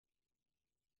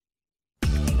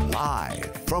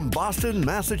Live from Boston,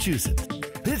 Massachusetts,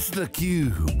 it's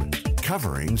theCUBE,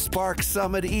 covering Spark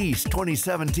Summit East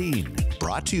 2017.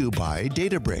 Brought to you by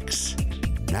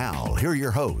Databricks. Now, here are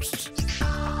your hosts,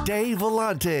 Dave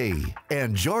Vellante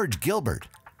and George Gilbert.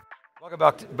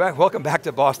 Welcome back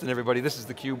to Boston, everybody. This is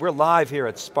theCUBE. We're live here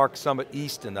at Spark Summit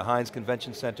East in the Hynes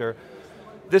Convention Center.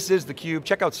 This is theCUBE.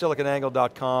 Check out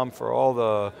SiliconANGLE.com for all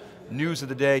the news of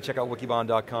the day. Check out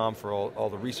wikibon.com for all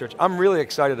the research. I'm really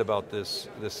excited about this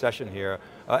session here.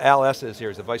 Al Essa is here.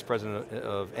 He's the Vice President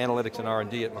of Analytics and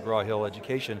R&D at McGraw-Hill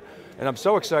Education. And I'm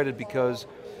so excited because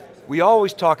we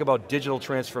always talk about digital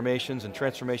transformations and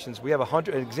transformations. We have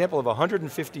an example of a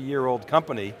 150-year-old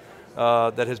company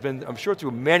that has been, I'm sure,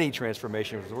 through many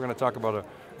transformations. We're going to talk about a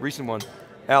recent one.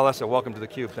 Al Essa, welcome to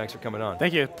theCUBE. Thanks for coming on.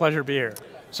 Thank you, pleasure to be here.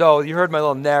 So you heard my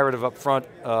little narrative up front.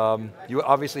 You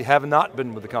obviously have not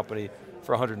been with the company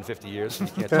for 150 years. You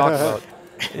can't talk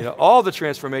about all the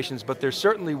transformations, but there's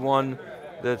certainly one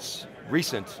that's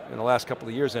recent, in the last couple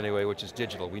of years anyway, which is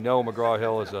digital. We know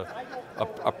McGraw-Hill is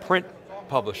a print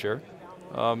publisher.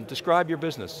 Describe your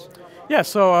business. Yeah,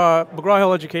 so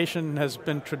McGraw-Hill Education has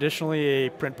been traditionally a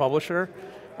print publisher,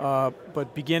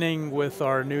 but beginning with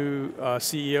our new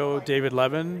CEO, David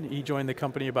Levin, he joined the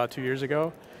company about 2 years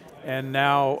ago, and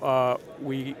now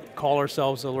we call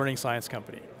ourselves a learning science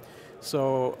company.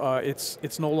 So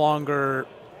it's no longer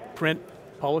print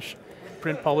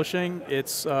publishing,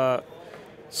 it's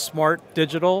smart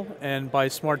digital, and by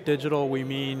smart digital we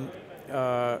mean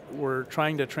we're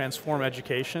trying to transform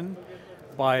education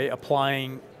by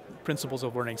applying principles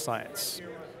of learning science.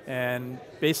 And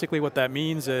basically what that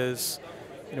means is,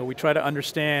 we try to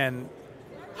understand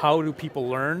how do people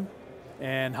learn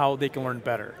and how they can learn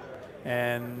better.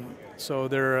 And so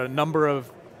there are a number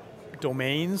of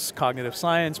domains: cognitive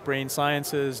science, brain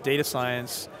sciences, data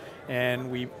science,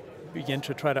 and we begin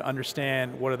to try to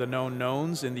understand what are the known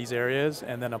knowns in these areas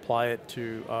and then apply it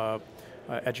to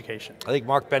education. I think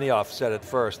Mark Benioff said it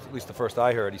first, at least the first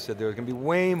I heard. He said there's going to be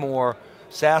way more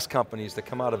SaaS companies that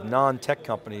come out of non-tech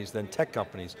companies than tech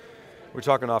companies. We're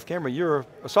talking off camera, you're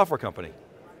a software company.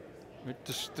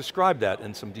 Just describe that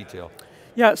in some detail.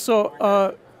 Yeah,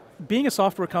 so being a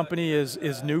software company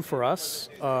is new for us,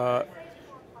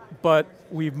 but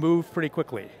we've moved pretty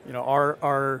quickly.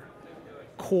 Our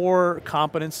core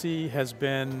competency has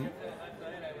been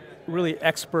really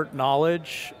expert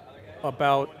knowledge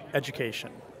about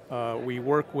education. We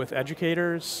work with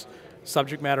educators,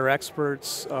 subject matter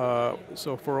experts,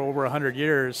 so for over 100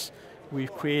 years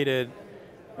we've created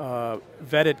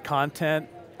vetted content,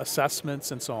 assessments,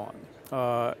 and so on.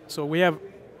 So we have a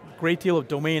great deal of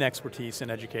domain expertise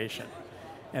in education.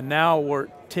 And now we're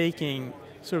taking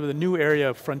sort of the new area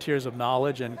of frontiers of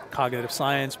knowledge and cognitive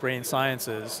science, brain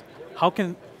sciences. How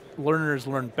can learners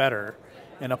learn better,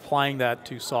 and applying that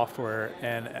to software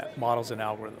and models and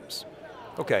algorithms.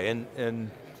 Okay, and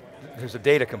there's a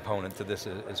data component to this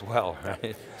as well,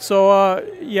 right? So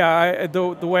yeah,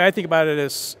 the way I think about it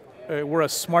is we're a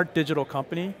smart digital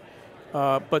company,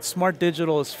 but smart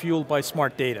digital is fueled by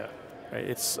smart data. Right?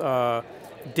 It's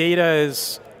data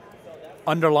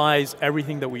underlies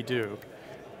everything that we do.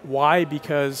 Why?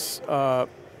 Because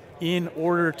in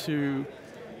order to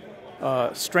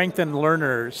strengthen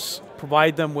learners,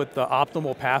 provide them with the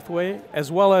optimal pathway,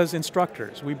 as well as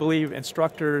instructors. We believe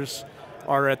instructors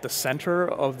are at the center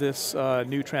of this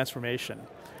new transformation.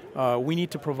 We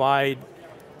need to provide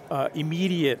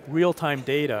immediate, real-time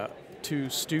data to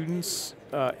students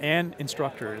and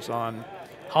instructors on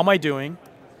how am I doing,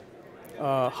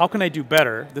 how can I do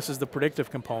better, this is the predictive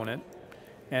component,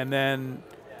 and then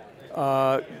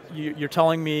you're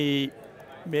telling me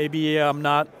maybe I'm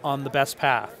not on the best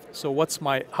path, so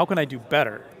how can I do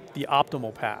better, the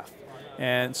optimal path?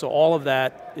 And so all of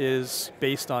that is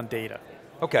based on data.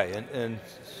 Okay, and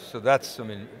so that's, let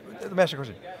me ask you a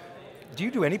question. Do you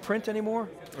do any print anymore?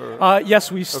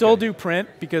 Yes, we still do print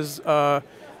because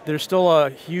there's still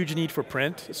a huge need for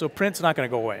print. So print's not going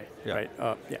to go away, right?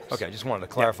 Yes. Okay, I just wanted to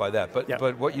clarify that.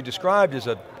 But what you described is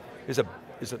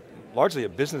largely a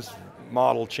business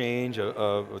model change.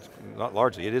 Not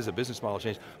largely, it is a business model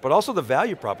change. But also the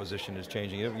value proposition is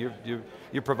changing.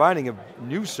 You're providing a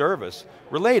new service,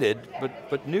 related,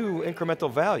 but new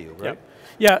incremental value, right?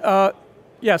 Yeah.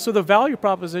 Yeah, so the value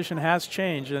proposition has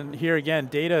changed, and here again,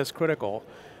 data is critical.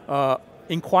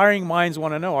 Inquiring minds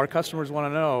want to know, our customers want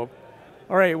to know,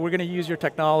 all right, we're going to use your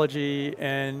technology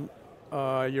and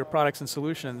your products and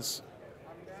solutions.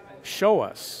 Show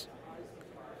us,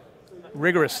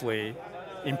 rigorously,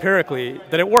 empirically,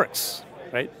 that it works,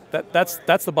 right?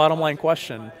 That's the bottom line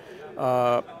question.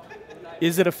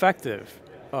 Is it effective?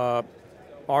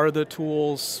 are the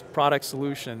tools, product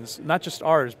solutions, not just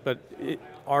ours, but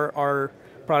our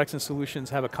products and solutions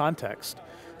have a context.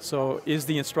 So is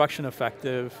the instruction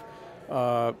effective?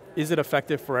 Is it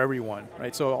effective for everyone,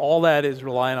 right? So all that is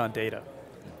reliant on data.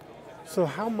 So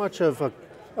how much of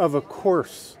a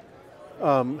course,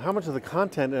 how much of the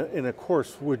content in a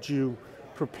course would you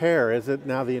prepare? Is it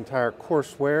now the entire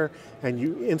courseware and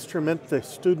you instrument the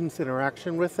students'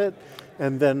 interaction with it,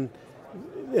 and then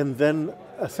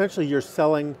essentially you're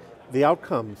selling the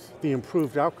outcomes, the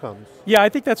improved outcomes? Yeah, I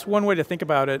think that's one way to think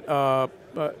about it.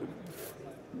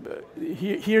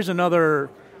 Here's another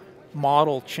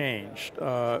model change.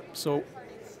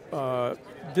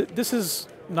 This is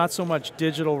not so much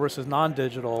digital versus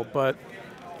non-digital, but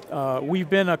we've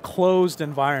been a closed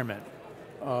environment.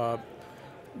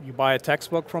 You buy a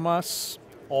textbook from us,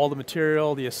 all the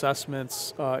material, the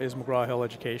assessments is McGraw-Hill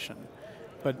Education.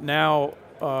 But now,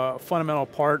 a fundamental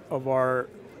part of our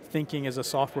thinking as a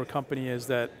software company is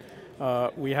that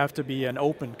we have to be an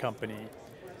open company.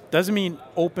 Doesn't mean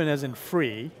open as in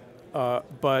free,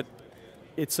 but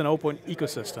it's an open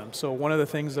ecosystem. So one of the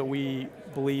things that we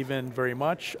believe in very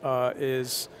much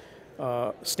is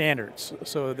standards.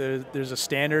 So there's a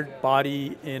standard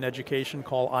body in education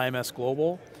called IMS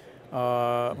Global.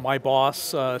 My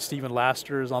boss, Stephen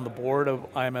Laster, is on the board of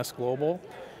IMS Global.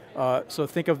 So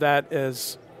think of that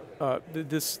as,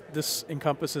 this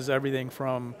encompasses everything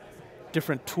from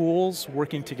different tools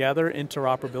working together,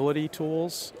 interoperability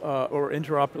tools, or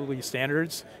interoperability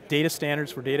standards, data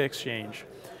standards for data exchange.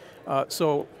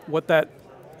 So what that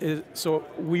is, so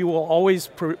we will always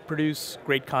produce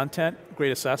great content,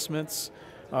 great assessments.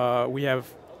 We have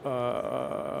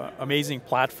amazing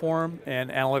platform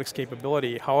and analytics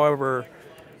capability. However,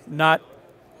 not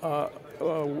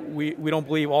we don't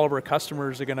believe all of our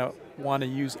customers are going to want to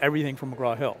use everything from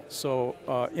McGraw-Hill. So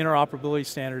interoperability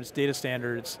standards, data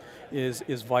standards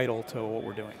is vital to what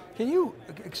we're doing. Can you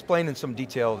explain in some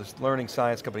detail, this learning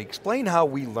science company, explain how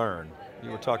we learn? You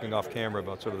were talking off camera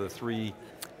about sort of the three.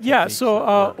 Yeah,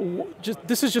 so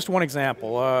this is just one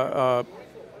example.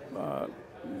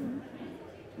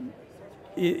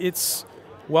 It's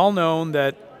well known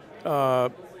that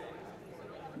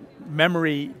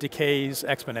memory decays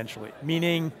exponentially,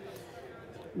 meaning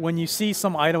when you see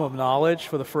some item of knowledge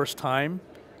for the first time,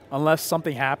 unless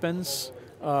something happens,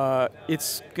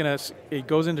 it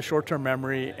goes into short-term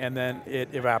memory and then it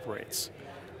evaporates,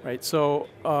 right? So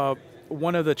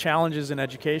one of the challenges in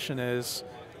education is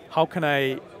how can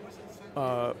I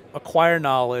acquire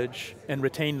knowledge and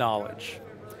retain knowledge?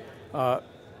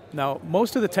 Now,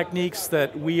 most of the techniques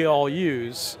that we all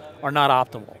use are not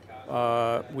optimal.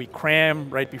 We cram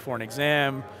right before an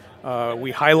exam,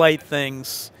 we highlight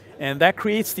things, and that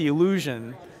creates the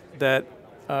illusion that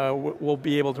we'll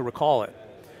be able to recall it.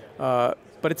 But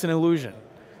it's an illusion.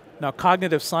 Now,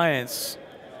 cognitive science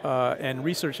and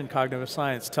research in cognitive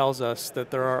science tells us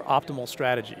that there are optimal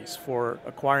strategies for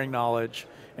acquiring knowledge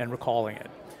and recalling it.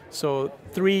 So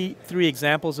three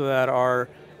examples of that are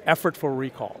effort for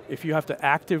recall. If you have to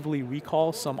actively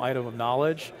recall some item of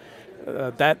knowledge,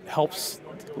 that helps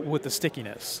with the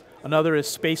stickiness. Another is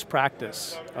space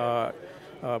practice,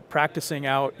 practicing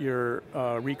out your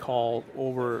recall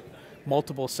over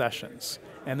multiple sessions.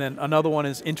 And then another one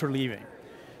is interleaving.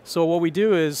 So what we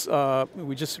do is,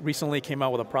 we just recently came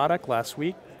out with a product last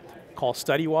week called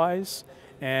StudyWise,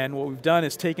 and what we've done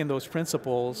is taken those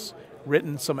principles,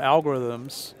 written some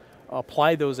algorithms,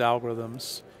 applied those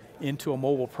algorithms into a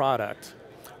mobile product.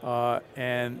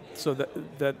 And so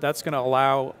that's going to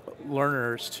allow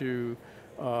learners to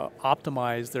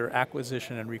optimize their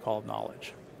acquisition and recall of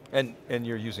knowledge. And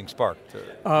you're using Spark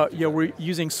to yeah, we're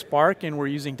using Spark and we're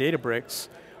using Databricks.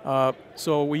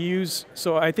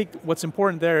 So I think what's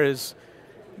important there is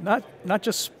not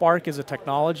just Spark as a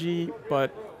technology,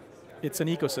 but it's an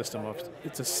ecosystem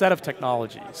it's a set of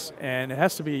technologies, and it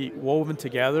has to be woven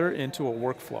together into a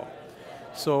workflow.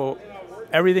 So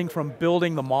everything from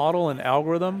building the model and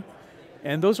algorithm,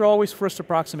 and those are always first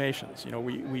approximations. You know,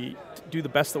 we do the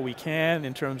best that we can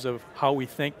in terms of how we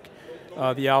think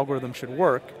the algorithm should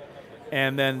work,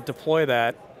 and then deploy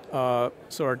that. So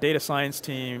our data science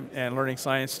team and learning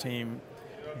science team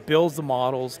builds the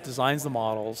models, designs the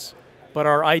models, but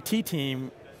our IT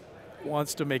team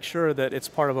wants to make sure that it's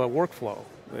part of a workflow.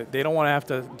 They don't want to have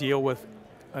to deal with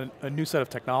a new set of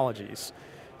technologies.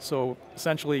 So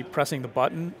essentially pressing the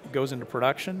button, it goes into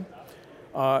production,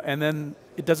 and then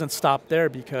it doesn't stop there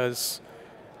because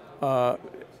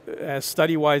as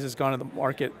StudyWise has gone to the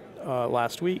market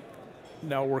last week,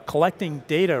 now we're collecting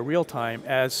data real time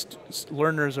as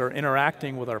learners are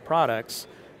interacting with our products.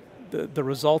 The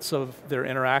results of their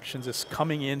interactions is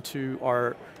coming into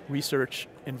our research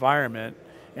environment,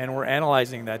 and we're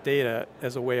analyzing that data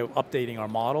as a way of updating our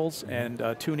models and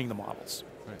tuning the models.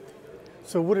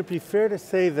 So would it be fair to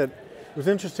say that, it was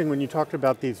interesting when you talked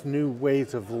about these new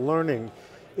ways of learning,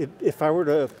 if I were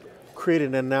to create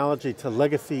an analogy to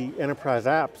legacy enterprise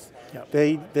apps, Yep.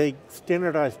 they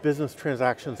standardize business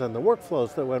transactions and the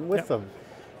workflows that went with them.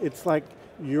 It's like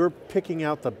you're picking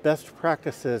out the best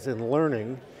practices in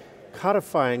learning,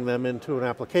 codifying them into an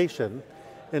application,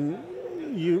 and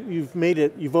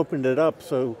you've opened it up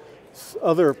so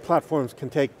other platforms can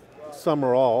take some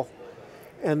or all,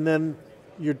 and then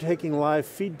you're taking live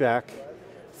feedback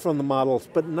from the models,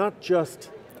 but not just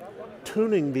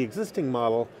tuning the existing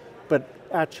model, but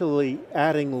actually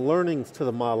adding learnings to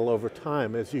the model over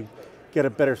time as you get a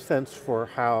better sense for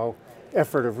how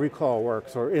effort of recall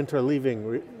works or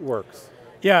interleaving works.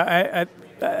 Yeah,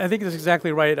 I think that's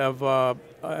exactly right.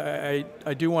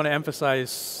 I do want to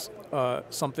emphasize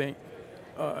something,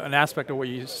 an aspect of what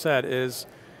you said is,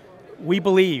 we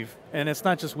believe, and it's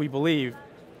not just we believe,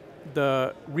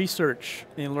 the research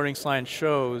in learning science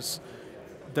shows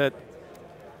that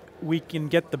we can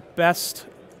get the best,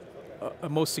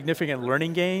 most significant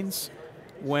learning gains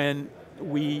when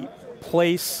we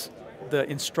place the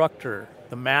instructor,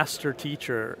 the master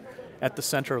teacher, at the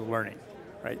center of learning,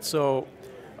 right? So,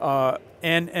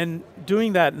 and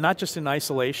doing that not just in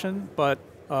isolation, but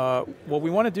what we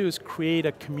want to do is create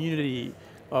a community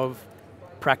of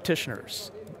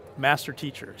practitioners, master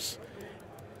teachers.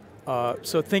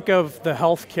 So think of the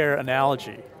healthcare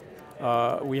analogy.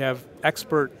 We have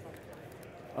expert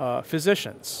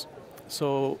physicians.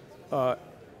 So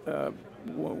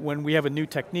when we have a new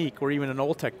technique or even an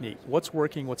old technique, what's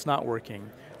working, what's not working?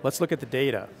 Let's look at the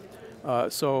data.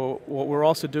 So what we're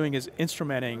also doing is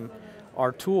instrumenting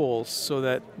our tools so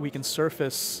that we can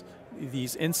surface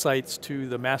these insights to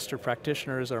the master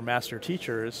practitioners or master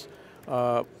teachers.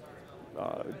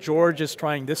 George is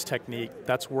trying this technique,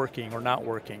 that's working or not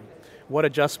working. What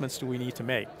adjustments do we need to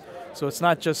make? So it's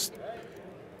not just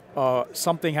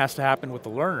something has to happen with the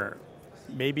learner.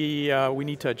 Maybe we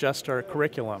need to adjust our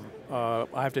curriculum. I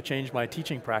have to change my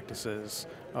teaching practices,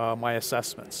 my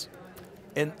assessments.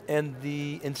 And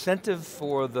the incentive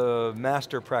for the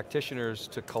master practitioners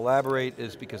to collaborate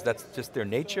is because that's just their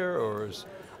nature, or is?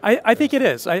 I think it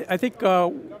is. I think,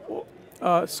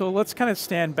 so let's kind of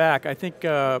stand back. I think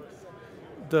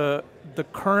the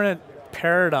current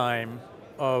paradigm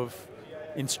of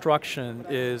instruction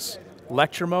is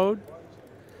lecture mode.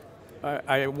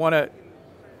 I want to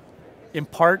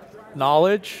impart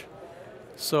knowledge,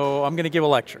 so I'm going to give a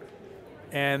lecture.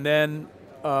 And then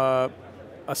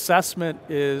assessment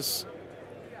is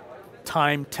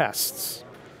time tests.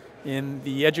 In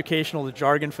the educational, the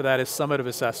jargon for that is summative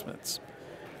assessments.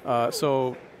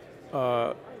 So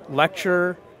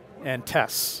lecture and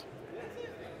tests.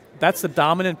 That's the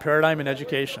dominant paradigm in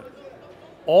education.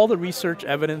 All the research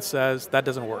evidence says that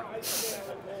doesn't work.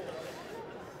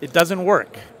 It doesn't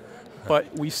work,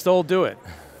 but we still do it.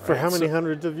 For how many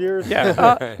hundreds of years?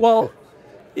 Yeah, well,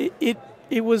 it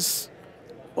was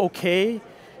okay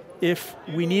if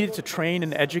we needed to train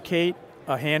and educate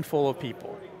a handful of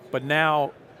people. But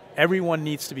now everyone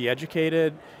needs to be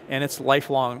educated, and it's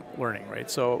lifelong learning, right?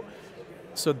 So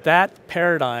that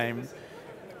paradigm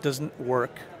doesn't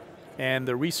work, and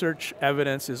the research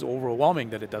evidence is overwhelming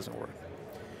that it doesn't work.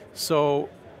 So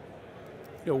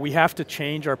we have to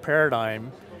change our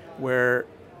paradigm where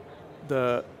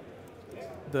the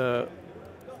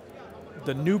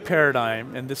new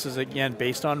paradigm, and this is again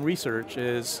based on research,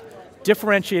 is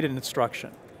differentiated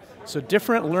instruction. So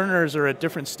different learners are at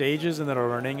different stages in their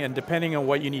learning, and depending on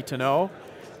what you need to know,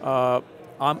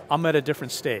 I'm at a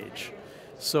different stage.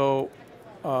 So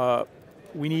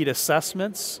we need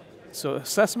assessments. So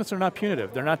assessments are not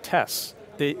punitive, they're not tests.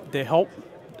 They help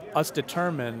us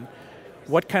determine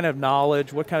what kind of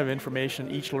knowledge, what kind of information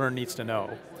each learner needs to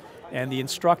know. And the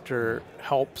instructor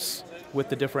helps with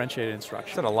the differentiated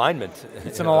instruction. It's an alignment.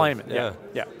 It's an alignment,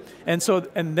 yeah.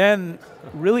 And then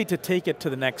really to take it to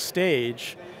the next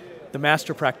stage, the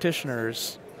master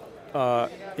practitioners,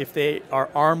 if they are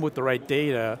armed with the right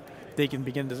data, they can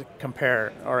begin to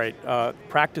compare, all right,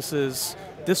 practices,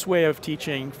 this way of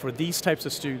teaching for these types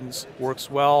of students works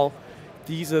well,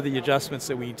 these are the adjustments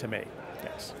that we need to make,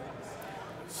 yes.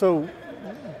 So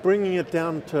bringing it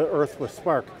down to earth with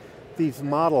Spark, these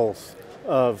models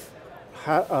of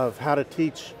how to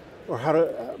teach, or how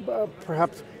to,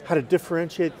 perhaps how to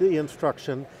differentiate the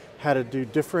instruction, how to do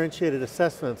differentiated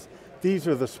assessments, these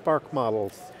are the Spark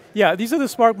models. Yeah, these are the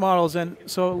Spark models, and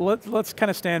so let's kind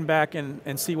of stand back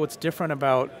and see what's different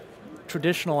about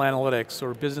traditional analytics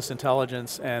or business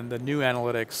intelligence and the new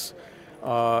analytics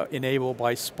enabled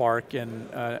by Spark and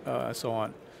so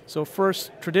on. So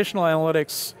first, traditional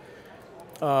analytics,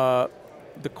 the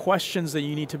questions that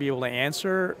you need to be able to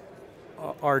answer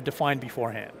are defined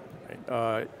beforehand,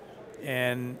 right?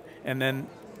 And then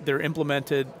they're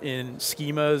implemented in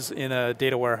schemas in a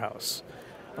data warehouse.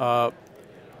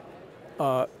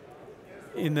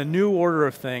 In the new order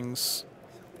of things,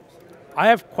 I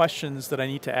have questions that I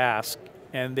need to ask,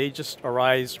 and they just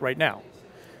arise right now.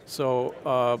 So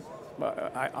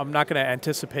I'm not going to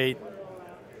anticipate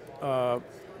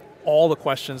all the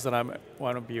questions that I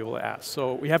want to be able to ask.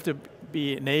 So we have to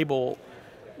enable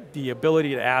the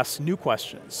ability to ask new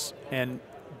questions and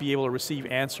be able to receive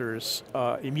answers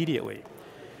immediately.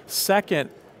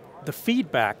 Second, the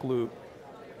feedback loop.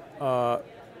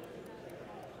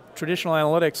 Traditional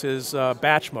analytics is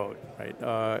batch mode,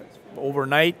 right?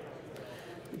 Overnight,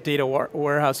 data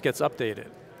warehouse gets updated.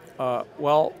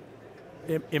 Well,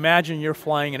 imagine you're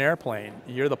flying an airplane,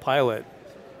 you're the pilot,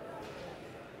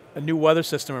 a new weather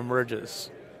system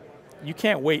emerges. You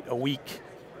can't wait a week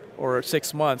or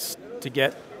 6 months to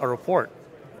get a report.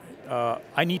 I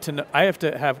have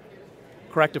to have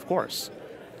corrective course.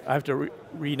 I have to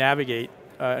re-navigate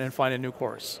and find a new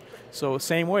course. So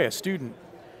same way, a student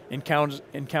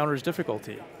encounters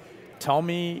difficulty. Tell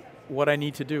me what I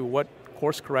need to do, what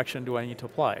course correction do I need to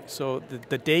apply? So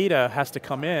the data has to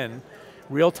come in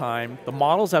real time, the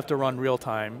models have to run real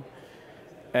time,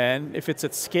 and if it's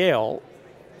at scale,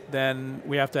 then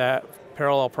we have to have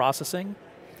parallel processing,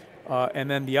 and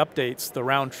then the updates, the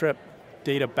round trip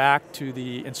data back to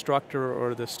the instructor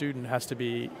or the student has to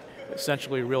be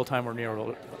essentially real time or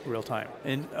near real time.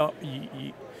 And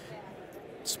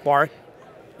Spark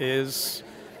is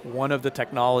one of the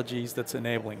technologies that's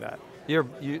enabling that.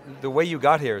 The way you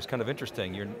got here is kind of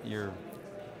interesting. You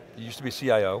used to be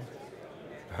CIO,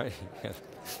 right?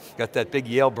 Got that big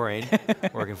Yale brain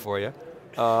working for you.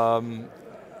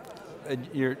 And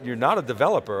you're not a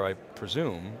developer, I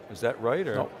presume. Is that right?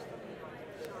 Or no.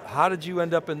 How did you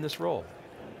end up in this role?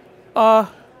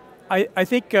 I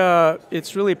think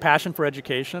it's really a passion for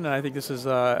education, and I think this is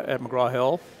at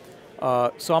McGraw-Hill.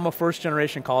 So I'm a first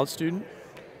generation college student.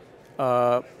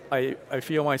 I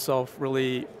feel myself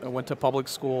really, I went to public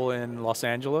school in Los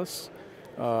Angeles.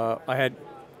 I had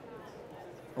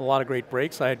a lot of great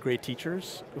breaks. I had great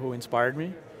teachers who inspired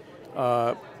me.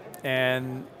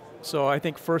 And so I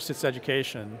think first it's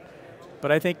education.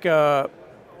 But I think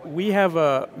we have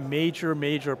a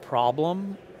major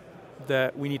problem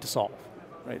that we need to solve,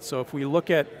 right? So if we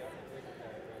look at,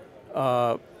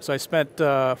 so I spent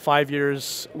 5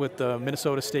 years with the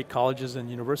Minnesota State Colleges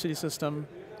and University System.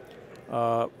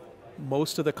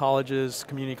 Most of the colleges,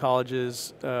 community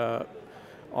colleges,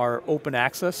 are open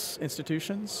access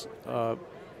institutions. So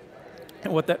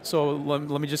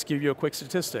let me just give you a quick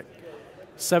statistic.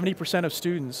 70% of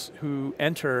students who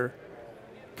enter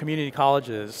community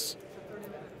colleges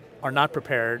are not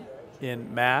prepared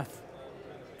in math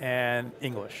and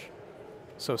English.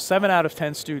 So 7 out of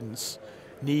 10 students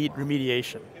need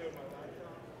remediation.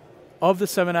 Of the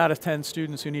 7 out of 10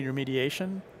 students who need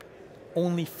remediation,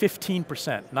 only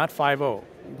 15%, not 50,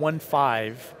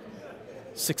 15,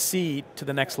 succeed to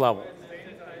the next level.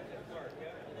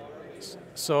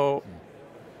 So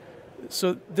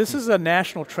this is a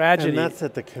national tragedy. And that's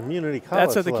at the community college level.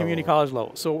 That's at the community college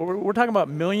level. So we're talking about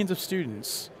millions of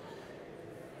students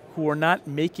who are not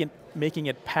making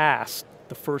it past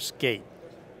the first gate.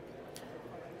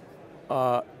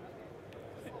 And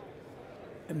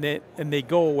they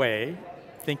go away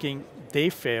thinking they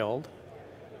failed,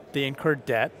 they incurred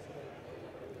debt,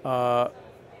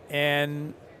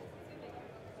 and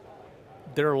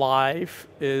their life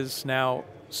is now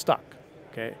stuck,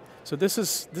 okay? So this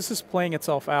is playing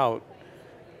itself out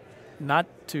not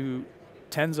to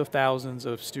tens of thousands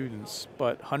of students,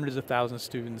 but hundreds of thousands of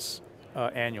students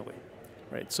annually,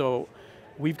 right? So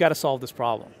we've got to solve this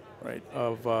problem, right?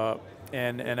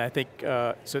 And I think,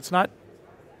 so it's not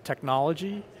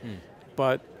technology,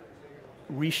 but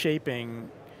reshaping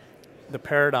the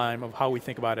paradigm of how we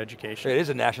think about education. It is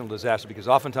a national disaster because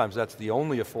oftentimes that's the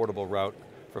only affordable route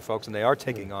for folks, and they are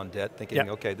taking on debt, thinking,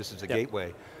 okay, this is a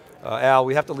gateway. Al,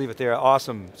 we have to leave it there.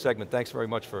 Awesome segment. Thanks very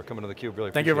much for coming to theCUBE, really appreciate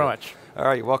it. Thank you very much. All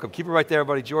right, you're welcome. Keep it right there,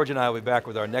 everybody. George and I will be back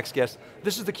with our next guest.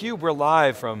 This is theCUBE, we're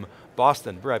live from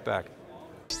Boston. Be right back.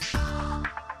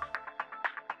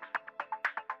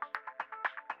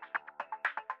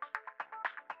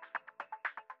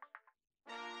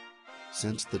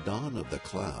 Since the dawn of the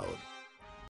cloud,